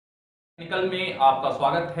Technical में आपका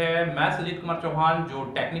स्वागत है। मैं सुजीत कुमार चौहान जो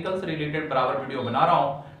टेक्निकल से रिलेटेड बराबर वीडियो बना रहा हूं।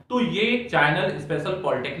 तो ये चैनल स्पेशल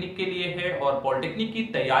पॉलिटेक्निक के लिए है और पॉलिटेक्निक की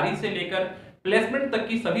तैयारी से लेकर प्लेसमेंट तक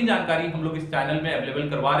की सभी जानकारी हम लोग इस चैनल में अवेलेबल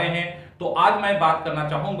करवा रहे हैं। तो आज मैं बात करना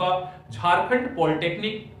चाहूंगा झारखंड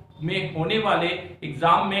पॉलिटेक्निक में होने वाले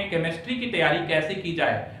एग्जाम में केमिस्ट्री की तैयारी कैसे की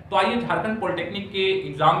जाए। तो आइए, झारखंड पॉलिटेक्निक के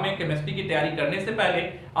एग्जाम में केमिस्ट्री की तैयारी करने से पहले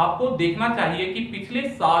आपको देखना चाहिए कि पिछले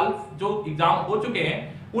साल जो एग्जाम हो चुके हैं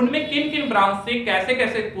उनमें किन किन ब्रांच से कैसे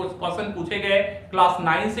कैसे क्वेश्चन पूछे गए, क्लास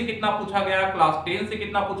 9 से कितना पूछा गया, क्लास 10 से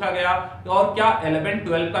कितना पूछा गया और क्या 11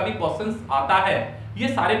 12 का भी क्वेश्चंस आता है। ये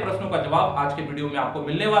सारे प्रश्नों का जवाब आज के वीडियो में आपको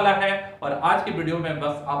मिलने वाला है और आज के वीडियो में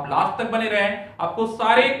बस आप लास्ट तक बने रहें। आपको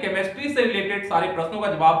सारे केमिस्ट्री से रिलेटेड सारे प्रश्नों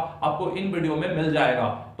का जवाब आपको इन वीडियो में मिल जाएगा।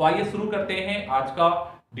 तो आइए शुरू करते हैं आज का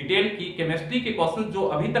डिटेल की केमिस्ट्री के क्वेश्चन जो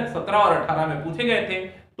अभी तक 17 और 18 में पूछे गए थे।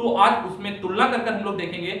 तो आज उसमें तुलना कर हम लोग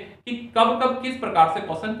देखेंगे कि कब कब किस प्रकार से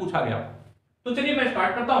क्वेश्चन पूछा गया। तो चलिए मैं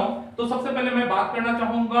स्टार्ट करता हूं। तो सबसे पहले मैं बात करना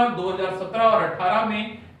चाहूंगा 2017 और 18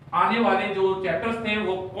 में आने वाले जो चैप्टर्स थे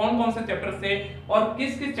वो कौन कौन से चैप्टर्स थे और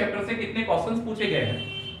किस किस चैप्टर से कितने क्वेश्चंस पूछे गए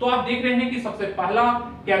हैं। तो आप देख रहे हैं कि सबसे पहला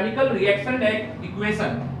केमिकल रिएक्शन एंड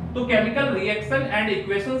इक्वेशन। तो केमिकल रिएक्शन एंड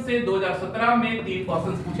इक्वेशन से 2017 में 3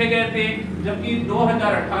 क्वेश्चंस पूछे गए थे, जबकि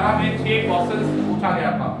 2018 में 6 क्वेश्चंस पूछा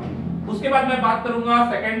गया था। उसके बाद मैं बात करूंगा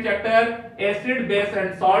second chapter acid base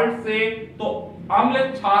and salt से। तो अम्ल,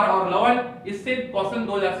 क्षार और लवण, इससे क्वेश्चन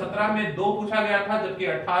 2017 में 2 पूछा गया था, जबकि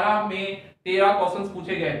 18 में 13 क्वेश्चंस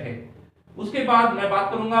पूछे गए थे। उसके बाद मैं बात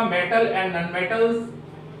करूंगा मेटल एंड नॉन मेटल्स।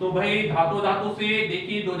 तो भाई धातु से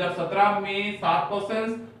देखिए 2017 में 7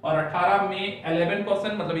 क्वेश्चंस और 18 में 11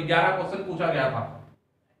 क्वेश्चन, मतलब 11 क्वेश्चन पूछा गया था।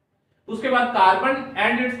 उसके बाद कार्बन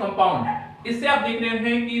एंड इट्स कंपाउंड, इससे आप देख रहे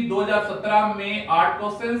हैं कि 2017 में 8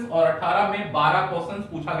 क्वेश्चंस और 18 में 12 क्वेश्चंस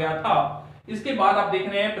पूछा गया था। इसके बाद आप देख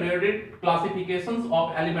रहे हैं पीरियोडिक क्लासिफिकेशंस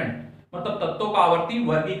ऑफ एलिमेंट, मतलब तत्वों का आवर्ती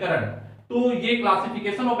वर्गीकरण। तो ये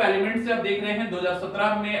क्लासिफिकेशन ऑफ एलिमेंट से आप देख रहे हैं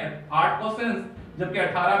 2017 में 8 क्वेश्चंस, जबकि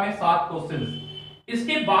 18 में 7 क्वेश्चंस।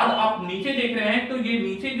 इसके बाद आप नीचे देख रहे हैं, तो ये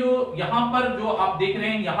नीचे जो यहां पर जो आप देख रहे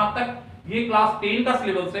हैं यहां तक ये क्लास 10 का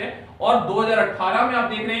सिलेबस है और 2018 में आप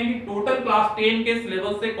देख रहे हैं कि टोटल क्लास 10 के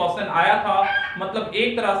सिलेबस से क्वेश्चन आया था। मतलब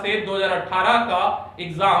एक तरह से 2018 का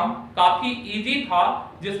एग्जाम काफी इजी था,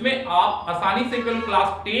 जिसमें आप आसानी से केवल क्लास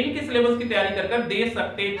 10 के सिलेबस की तैयारी कर दे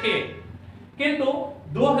सकते थे। किंतु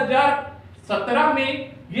 2017 में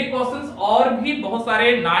ये क्वेश्चंस और भी बहुत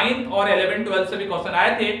सारे 9th और 11 12 से भी क्वेश्चन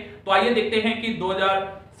आए थे। तो आइए देखते हैं कि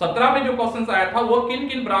 2017 में जो क्वेश्चंस आया था वो किन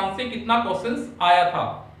किन ब्रांच से कितना क्वेश्चंस आया था।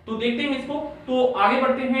 तो देखते हैं इसको। तो आगे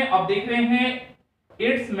बढ़ते हैं। अब देख रहे हैं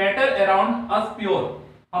it's matter around us pure,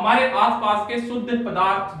 हमारे आसपास के शुद्ध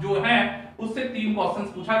पदार्थ जो हैं उससे 3 क्वेश्चंस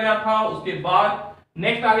पूछा गया था। उसके बाद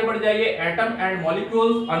नेक्स्ट आगे बढ़ जाइए, एटम एंड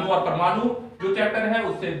मॉलिक्यूल्स, अणु और परमाणु जो चैप्टर है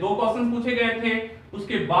उससे 2 क्वेश्चंस पूछे गए थे।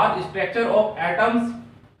 उसके बाद स्ट्रक्चर ऑफ एटम्स,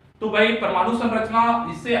 तो भाई परमाणु संरचना,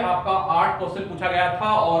 इससे आपका 8 क्वेश्चन पूछा गया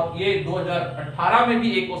था और ये 2018 में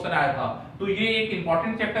भी एक क्वेश्चन आया था। तो ये एक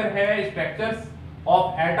इंपॉर्टेंट चैप्टर है स्ट्रक्चर्स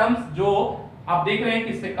ऑफ एटम्स, जो आप देख रहे हैं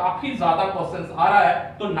कि इससे काफी ज्यादा क्वेश्चंस आ रहा है।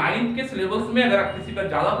 तो 9th के सिलेबस में अगर आप किसी पर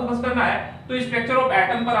ज्यादा फोकस करना है तो स्ट्रक्चर ऑफ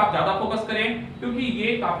एटम पर आप ज्यादा फोकस करें, क्योंकि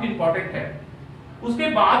ये काफी इंपॉर्टेंट है। उसके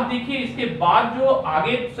बाद देखिए, इसके बाद जो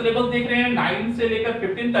आगे सिलेबस देख रहे हैं 9 से लेकर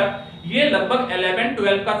 15 तक, ये लगभग 11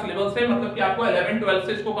 12 का सिलेबस है। मतलब कि आपको 11 12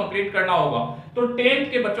 से इसको कंप्लीट करना होगा। तो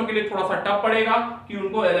 10th के बच्चों के लिए थोड़ा सा टफ पड़ेगा कि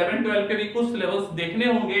उनको 11 12 के भी कुछ सिलेबस देखने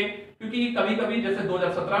होंगे, क्योंकि कभी-कभी जैसे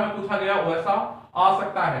 2017 में पूछा गया वैसा आ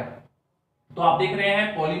सकता है। तो आप देख रहे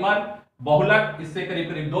हैं पॉलीमर, बहुलक, इससे करीब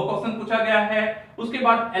करीब 2 क्वेश्चन पूछा गया है। उसके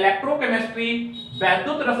बाद इलेक्ट्रोकेमिस्ट्री,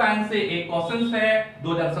 वैद्युत रसायन से 1 क्वेश्चन है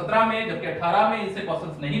 2017 में, जबकि 18 में इनसे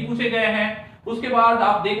क्वेश्चंस नहीं पूछे गए हैं। उसके बाद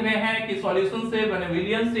आप देख रहे हैं कि सॉल्यूशन से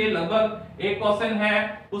बेनेविलियन से लगभग 1 क्वेश्चन है।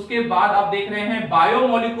 उसके बाद आप देख रहे हैं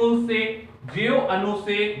बायोमोलिक्यूल से, जैव अणु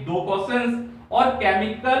से 2 क्वेश्चंस और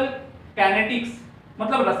केमिकल काइनेटिक्स,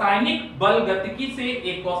 मतलब रासायनिक बल गतिकी से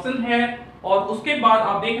 1 क्वेश्चन है। और उसके बाद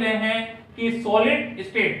आप देख रहे हैं कि सॉलिड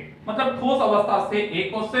स्टेट, मतलब ठोस अवस्था से 1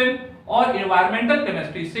 क्वेश्चन और एनवायरमेंटल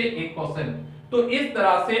केमिस्ट्री से 1 क्वेश्चन। तो इस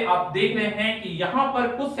तरह से आप देख रहे हैं कि यहां पर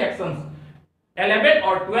कुछ सेक्शंस 11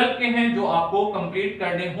 और 12 के हैं जो आपको कंप्लीट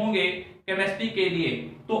करने होंगे केमिस्ट्री के लिए।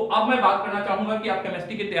 तो अब मैं बात करना चाहूंगा कि आप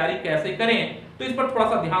केमिस्ट्री की तैयारी कैसे करें। तो इस पर थोड़ा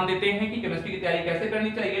सा ध्यान देते हैं कि केमिस्ट्री की तैयारी कैसे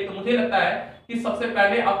करनी चाहिए। तो मुझे लगता है कि सबसे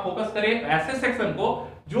पहले आप फोकस करें ऐसे सेक्शन को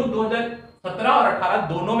जो 2017 और 18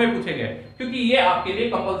 दोनों में पूछे गए, क्योंकि ये आपके लिए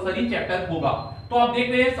कंपलसरी चैप्टर होगा। तो आप देख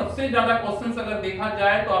रहे हैं सबसे ज्यादा क्वेश्चंस अगर देखा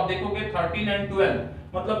जाए तो आप देखोगे 13 एंड 12,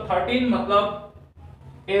 मतलब 13 मतलब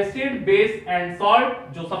एसिड बेस एंड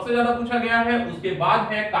सॉल्ट जो सबसे ज्यादा पूछा गया है। उसके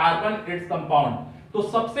बाद है कार्बन इट्स कंपाउंड। तो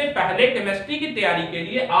सबसे पहले केमिस्ट्री की तैयारी के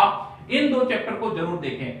लिए आप इन दो चैप्टर को जरूर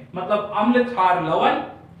देखें, मतलब अम्ल क्षार लवण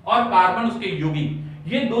और कार्बन उसके यौगिक।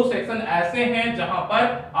 ये दो सेक्शन ऐसे हैं जहां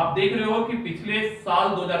पर आप देख रहे हो कि पिछले साल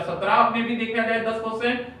 2017 में भी देखा जाए 10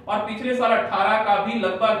 क्वेश्चन और पिछले साल 18 का भी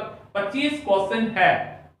लगभग 25 क्वेश्चन है,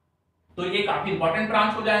 तो ये काफी इंपॉर्टेंट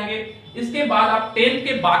ब्रांच हो जाएंगे। इसके बाद आप 10th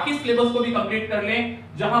के बाकी सिलेबस को भी कंप्लीट कर लें,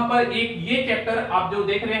 जहां पर एक ये चैप्टर आप जो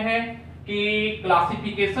देख रहे हैं कि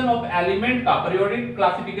क्लासिफिकेशन ऑफ एलिमेंट का, पीरियोडिक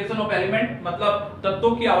क्लासिफिकेशन ऑफ एलिमेंट मतलब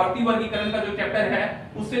तत्वों की आवर्ती वर्गीकरण का जो चैप्टर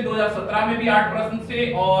है, उससे 2017 में भी 8 प्रश्न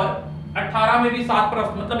से और 18 में भी 7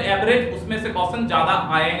 प्रश्न, मतलब एवरेज उसमें से क्वेश्चन ज्यादा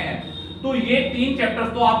आए हैं। तो ये 3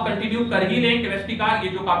 चैप्टर्स तो आप कंटिन्यू कर ही लें केमिस्ट्री का, ये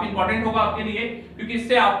जो काफी इंपॉर्टेंट होगा आपके लिए, क्योंकि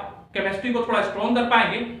इससे आप केमिस्ट्री को थोड़ा स्ट्रॉन्ग कर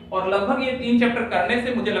पाएंगे। और लगभग ये 3 चैप्टर करने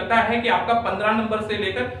से मुझे लगता है कि आपका 15 नंबर से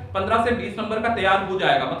लेकर 15 से 20 नंबर का तैयार हो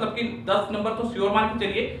जाएगा, मतलब कि 10 नंबर तो श्योर मान के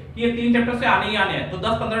चलिए कि ये 3 चैप्टर से आने ही आने हैं। तो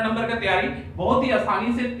 10-15 नंबर का तैयारी बहुत ही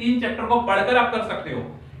आसानी से 3 चैप्टर को पढ़कर आप कर सकते हो।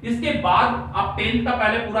 इसके बाद आप 10th का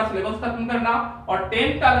पहले पूरा सिलेबस खत्म करना, और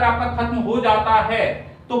 10th का अगर आपका खत्म हो जाता है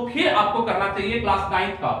तो फिर आपको करना चाहिए क्लास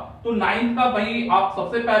 9th का। तो 9th का भाई आप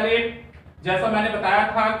सबसे पहले, जैसा मैंने बताया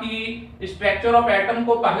था कि स्ट्रक्चर ऑफ एटम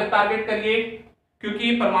को पहले टारगेट करिए,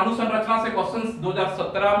 क्योंकि परमाणु संरचना से क्वेश्चंस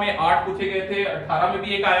 2017 में 8 पूछे गए थे, 18 में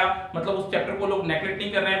भी एक आया, मतलब उस चैप्टर को लोग नेगलेक्ट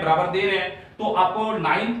नहीं कर रहे हैं, बराबर दे रहे हैं। तो आपको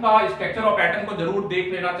 9th का स्ट्रक्चर ऑफ एटम को जरूर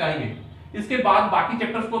देख लेना चाहिए। इसके बाद बाकी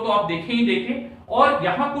चैप्टर्स को तो आप देखें ही देखें, और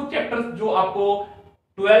यहाँ कुछ चैप्टर्स जो आपको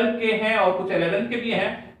 12 के हैं और कुछ 11 के भी हैं,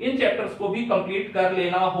 इन चैप्टर्स को भी कंप्लीट कर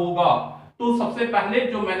लेना होगा। तो सबसे पहले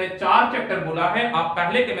जो मैंने 4 चैप्टर बोला है, आप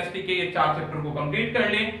पहले केमिस्ट्री के ये 4 चैप्टर को कंप्लीट कर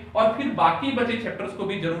लें और फिर बाकी बचे चैप्टर्स को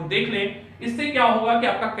भी जरूर देख लें। इससे क्या होगा कि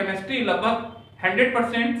आपका केमिस्ट्री लगभग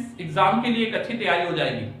 100% एग्जाम के लिए एक अच्छी तैयारी हो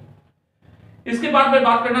जाएगी। इसके बाद मैं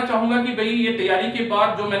बात करना चाहूंगा कि भाई ये तैयारी के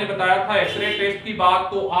बाद जो मैंने बताया था एक्सरे टेस्ट की बात,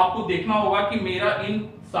 तो आपको देखना होगा कि मेरा इन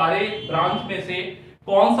सारे ब्रांच में से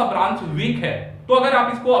कौन सा ब्रांच वीक है। तो अगर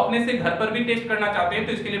आप इसको अपने से घर पर भी टेस्ट करना चाहते हैं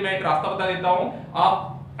तो इसके लिए मैं एक रास्ता बता देता हूं। आप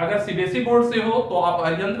अगर सीबीएसई बोर्ड से हो तो आप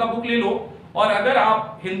अरिहंत का बुक ले लो, और अगर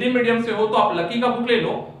आप हिंदी मीडियम से हो तो आप लकी का बुक ले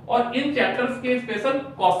लो, और इन चैप्टर्स के स्पेशल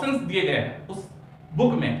क्वेश्चंस दिए गए हैं उस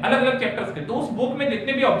बुक में, अलग अलग चैप्टर्स के। तो उस बुक में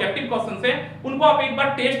जितने भी ऑब्जेक्टिव क्वेश्चंस हैं उनको आप एक बार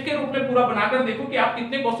टेस्ट के रूप में पूरा बनाकर देखो कि आप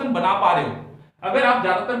कितने क्वेश्चन बना पा रहे हो। अगर आप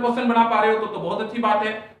ज्यादातर क्वेश्चन बना पा रहे हो तो बहुत अच्छी बात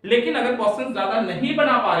है, लेकिन अगर क्वेश्चन ज्यादा नहीं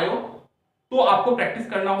बना पा रहे हो तो आपको प्रैक्टिस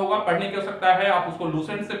करना होगा। पढ़ने की आवश्यकता है, आप उसको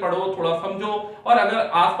लूसेंट से पढ़ो, थोड़ा समझो, और अगर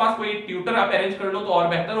आसपास कोई ट्यूटर आप अरेंज कर लो तो और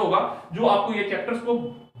बेहतर होगा, जो आपको ये चैप्टर्स को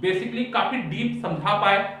बेसिकली काफी डीप समझा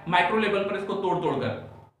पाए, माइक्रो लेवल पर इसको तोड़ तोड़ कर।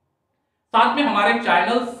 साथ में हमारे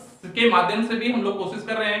चैनल्स के माध्यम से भी हम लोग कोशिश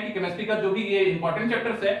कर रहे हैं कि केमिस्ट्री का जो भी ये इंपॉर्टेंट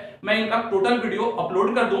चैप्टर्स है, मैं इनका टोटल वीडियो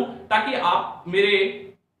अपलोड कर दूं, ताकि आप मेरे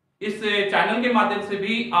इस चैनल के माध्यम से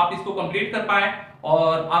भी आप इसको कंप्लीट कर पाएं,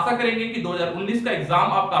 और आशा करेंगे कि 2019 का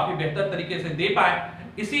एग्जाम आप काफी बेहतर तरीके से दे पाएं।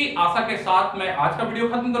 इसी आशा के साथ मैं आज का वीडियो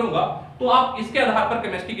खत्म करूंगा। तो आप इसके आधार पर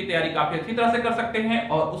केमिस्ट्री की तैयारी काफी अच्छी तरह से कर सकते हैं।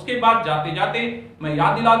 और उसके बाद जाते जाते मैं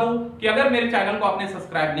याद दिला दूं कि अगर मेरे चैनल को आपने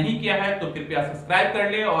सब्सक्राइब नहीं किया है तो कृपया सब्सक्राइब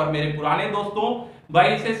कर ले, और मेरे पुराने दोस्तों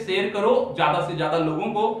भाई इसे शेयर करो ज्यादा से ज्यादा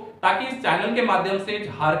लोगों को, ताकि इस चैनल के माध्यम से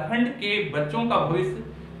झारखंड के बच्चों का भविष्य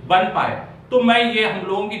बन पाए। तो मैं ये हम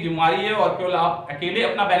लोगों की जिम्मेदारी है, और केवल आप अकेले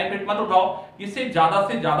अपना बेनिफिट मत उठाओ, इसे ज्यादा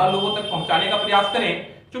से ज्यादा लोगों तक पहुंचाने का प्रयास करें।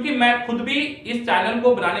 क्योंकि मैं खुद भी इस चैनल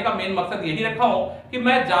को बनाने का मेन मकसद यही रखा हूं कि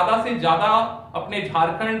मैं ज्यादा से ज्यादा अपने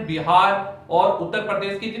झारखंड, बिहार और उत्तर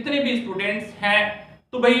प्रदेश के जितने भी स्टूडेंट्स हैं,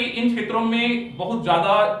 तो भाई इन क्षेत्रों में बहुत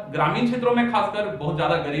ज्यादा, ग्रामीण क्षेत्रों में खासकर बहुत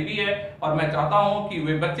ज्यादा गरीबी है, और मैं चाहता हूं कि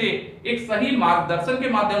वे बच्चे एक सही मार्गदर्शन के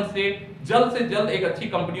माध्यम से जल्द एक अच्छी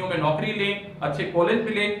कंपनियों में नौकरी लें, अच्छे कॉलेज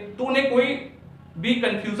मिले, तो उन्हें कोई भी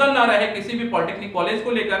कंफ्यूजन ना रहे किसी भी पॉलिटेक्निक कॉलेज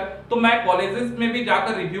को लेकर। तो मैं कॉलेजेस में भी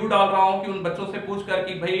जाकर रिव्यू डाल रहा हूं कि उन बच्चों से पूछकर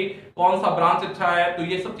कि भाई कौन सा ब्रांच अच्छा है, तो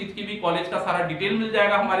ये सब चीज की भी कॉलेज का सारा डिटेल मिल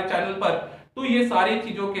जाएगा हमारे चैनल पर। तो ये सारी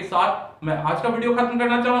चीजों के साथ मैं आज का वीडियो खत्म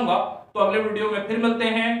करना चाहूंगा। तो अगले वीडियो में फिर मिलते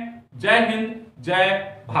हैं। जय हिंद,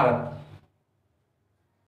 जय भारत।